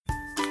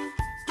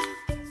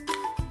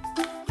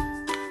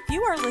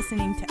are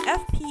listening to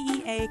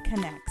FPEA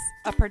Connects,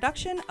 a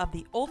production of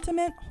the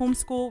Ultimate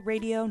Homeschool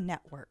Radio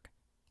Network.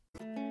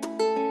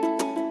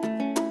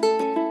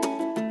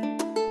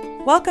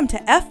 Welcome to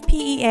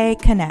FPEA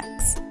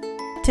Connects.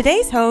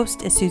 Today's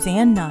host is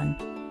Suzanne Nunn.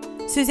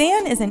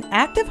 Suzanne is an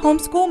active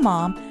homeschool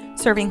mom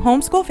serving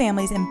homeschool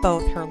families in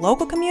both her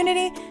local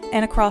community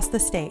and across the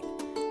state.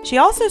 She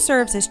also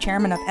serves as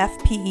chairman of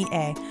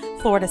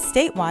FPEA, Florida's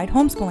statewide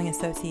homeschooling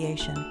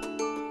association.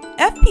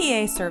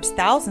 FPEA serves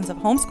thousands of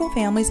homeschool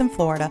families in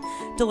Florida,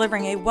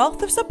 delivering a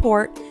wealth of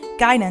support,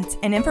 guidance,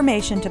 and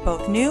information to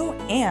both new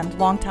and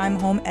longtime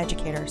home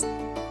educators.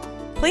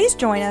 Please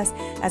join us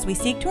as we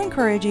seek to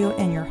encourage you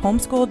in your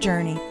homeschool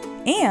journey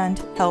and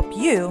help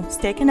you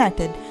stay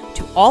connected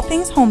to all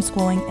things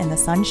homeschooling in the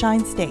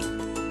Sunshine State.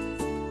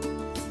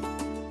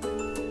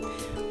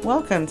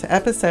 Welcome to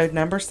episode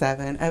number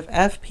 7 of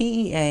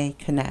FPEA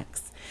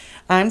Connects.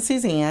 I'm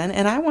Suzanne,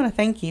 and I want to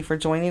thank you for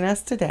joining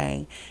us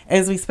today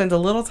as we spend a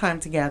little time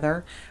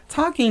together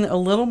talking a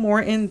little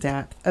more in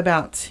depth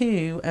about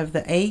 2 of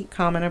the 8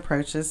 common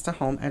approaches to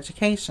home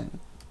education.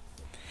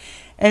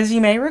 As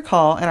you may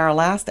recall, in our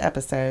last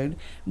episode,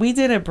 we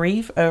did a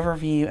brief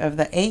overview of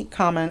the 8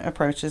 common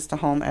approaches to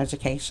home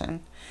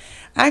education.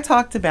 I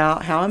talked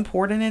about how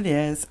important it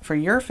is for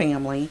your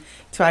family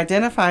to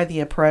identify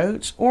the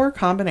approach or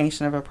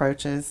combination of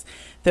approaches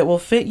that will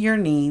fit your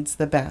needs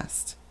the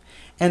best,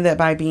 and that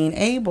by being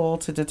able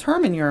to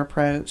determine your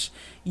approach,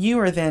 you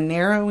are then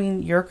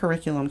narrowing your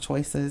curriculum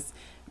choices,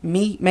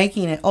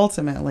 making it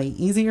ultimately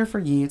easier for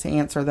you to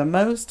answer the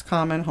most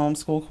common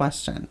homeschool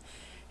question: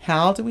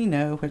 how do we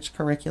know which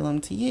curriculum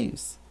to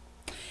use?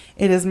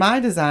 It is my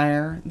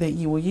desire that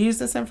you will use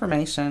this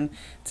information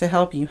to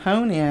help you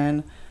hone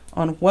in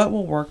on what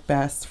will work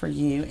best for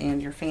you and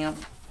your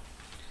family.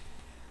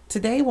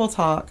 Today we'll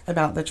talk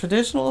about the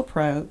traditional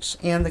approach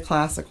and the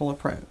classical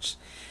approach.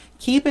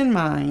 Keep in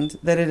mind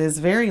that it is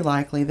very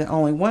likely that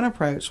only one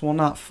approach will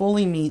not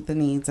fully meet the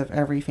needs of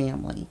every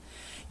family.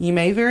 You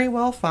may very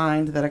well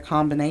find that a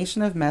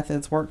combination of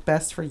methods work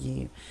best for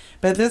you,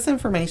 but this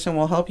information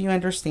will help you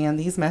understand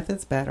these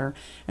methods better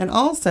and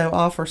also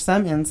offer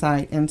some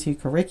insight into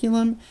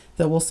curriculum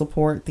that will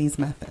support these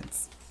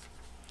methods.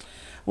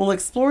 We'll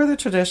explore the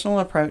traditional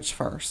approach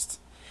first.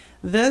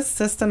 This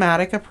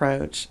systematic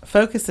approach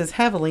focuses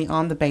heavily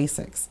on the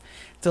basics,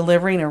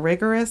 delivering a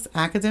rigorous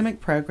academic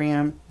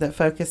program that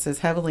focuses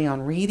heavily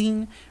on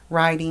reading,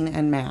 writing,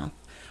 and math,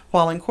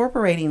 while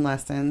incorporating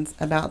lessons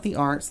about the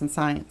arts and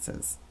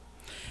sciences.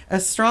 A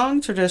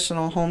strong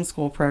traditional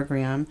homeschool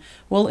program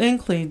will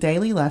include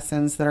daily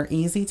lessons that are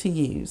easy to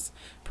use,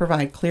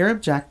 provide clear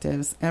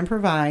objectives, and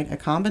provide a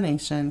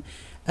combination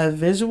of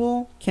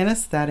visual,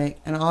 kinesthetic,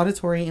 and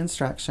auditory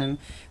instruction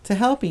to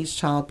help each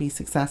child be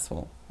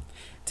successful.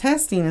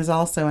 Testing is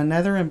also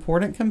another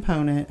important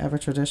component of a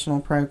traditional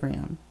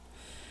program.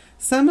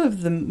 Some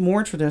of the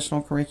more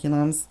traditional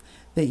curriculums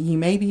that you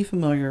may be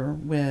familiar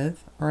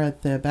with are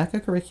the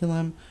Abeka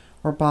curriculum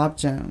or Bob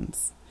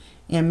Jones,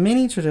 and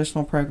many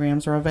traditional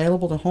programs are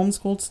available to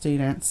homeschooled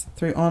students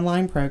through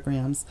online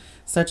programs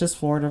such as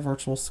Florida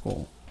Virtual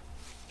School.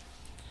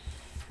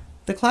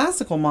 The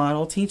classical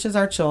model teaches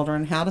our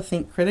children how to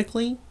think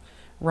critically,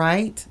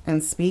 write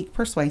and speak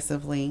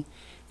persuasively,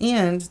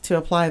 and to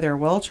apply their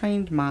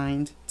well-trained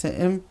mind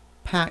to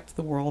impact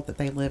the world that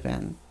they live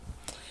in.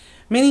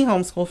 Many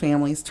homeschool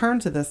families turn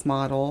to this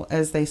model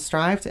as they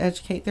strive to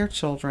educate their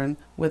children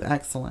with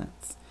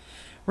excellence.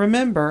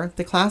 Remember,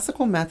 the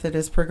classical method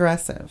is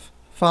progressive,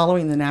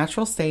 following the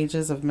natural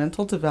stages of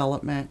mental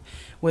development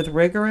with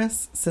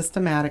rigorous,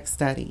 systematic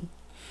study.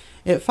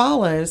 It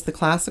follows the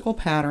classical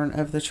pattern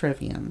of the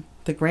trivium.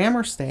 The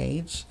grammar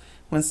stage,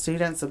 when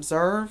students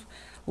observe,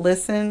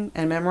 listen,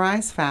 and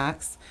memorize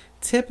facts.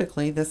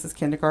 Typically, this is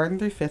kindergarten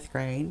through 5th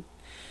grade.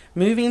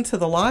 Moving to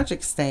the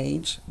logic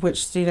stage, when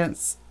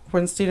students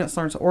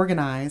learn to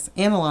organize,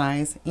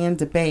 analyze, and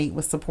debate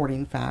with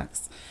supporting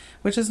facts,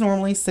 which is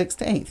normally 6th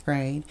to 8th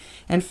grade.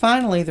 And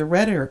finally, the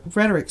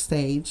rhetoric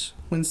stage,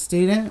 when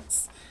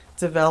students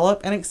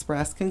develop and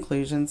express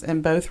conclusions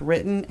in both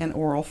written and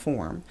oral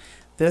form.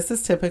 This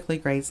is typically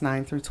grades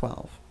 9 through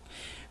 12.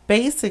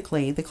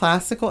 Basically, the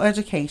classical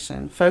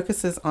education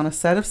focuses on a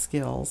set of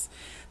skills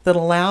that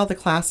allow the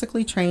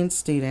classically trained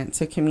student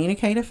to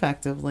communicate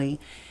effectively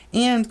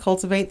and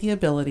cultivate the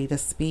ability to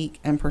speak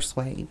and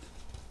persuade.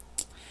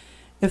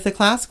 If the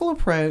classical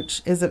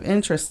approach is of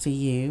interest to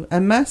you,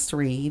 a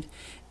must-read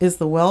is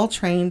The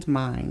Well-Trained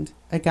Mind,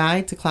 A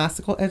Guide to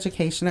Classical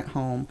Education at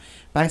Home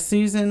by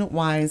Susan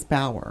Wise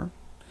Bauer.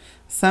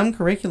 Some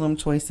curriculum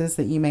choices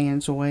that you may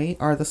enjoy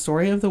are The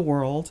Story of the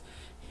World,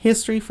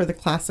 History for the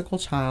Classical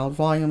Child,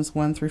 Volumes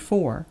 1 through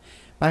 4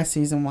 by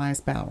Susan Wise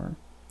Bauer.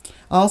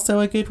 Also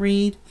a good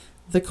read,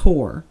 The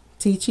Core,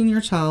 Teaching Your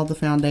Child the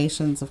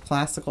Foundations of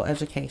Classical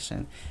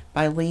Education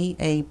by Lee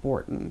A.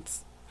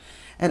 Bortons.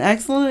 An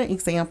excellent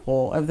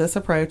example of this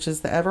approach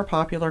is the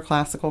ever-popular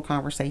Classical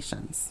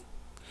Conversations.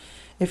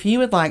 If you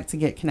would like to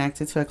get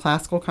connected to a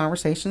Classical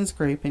Conversations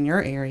group in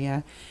your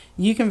area,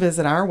 You can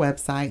visit our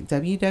website,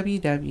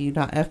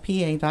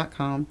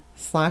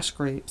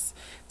 www.fpea.com/groups,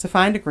 to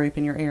find a group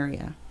in your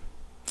area.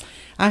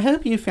 I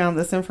hope you found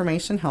this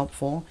information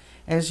helpful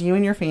as you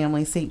and your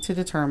family seek to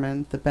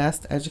determine the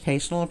best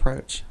educational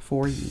approach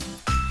for you.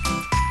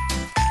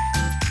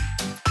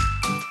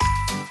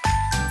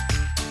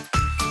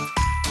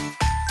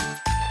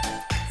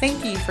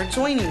 Thank you for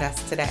joining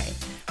us today.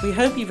 We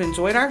hope you've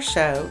enjoyed our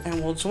show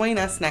and will join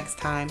us next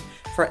time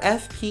for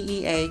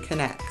FPEA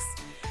Connects.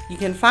 You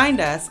can find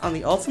us on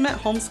the Ultimate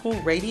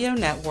Homeschool Radio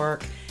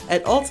Network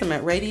at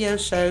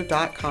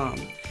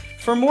ultimateradioshow.com.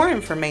 For more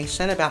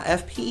information about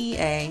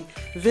FPEA,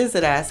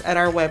 visit us at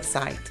our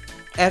website,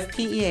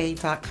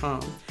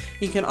 fpea.com.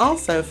 You can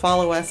also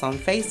follow us on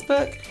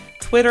Facebook,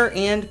 Twitter,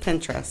 and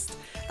Pinterest.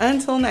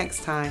 Until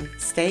next time,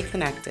 stay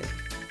connected.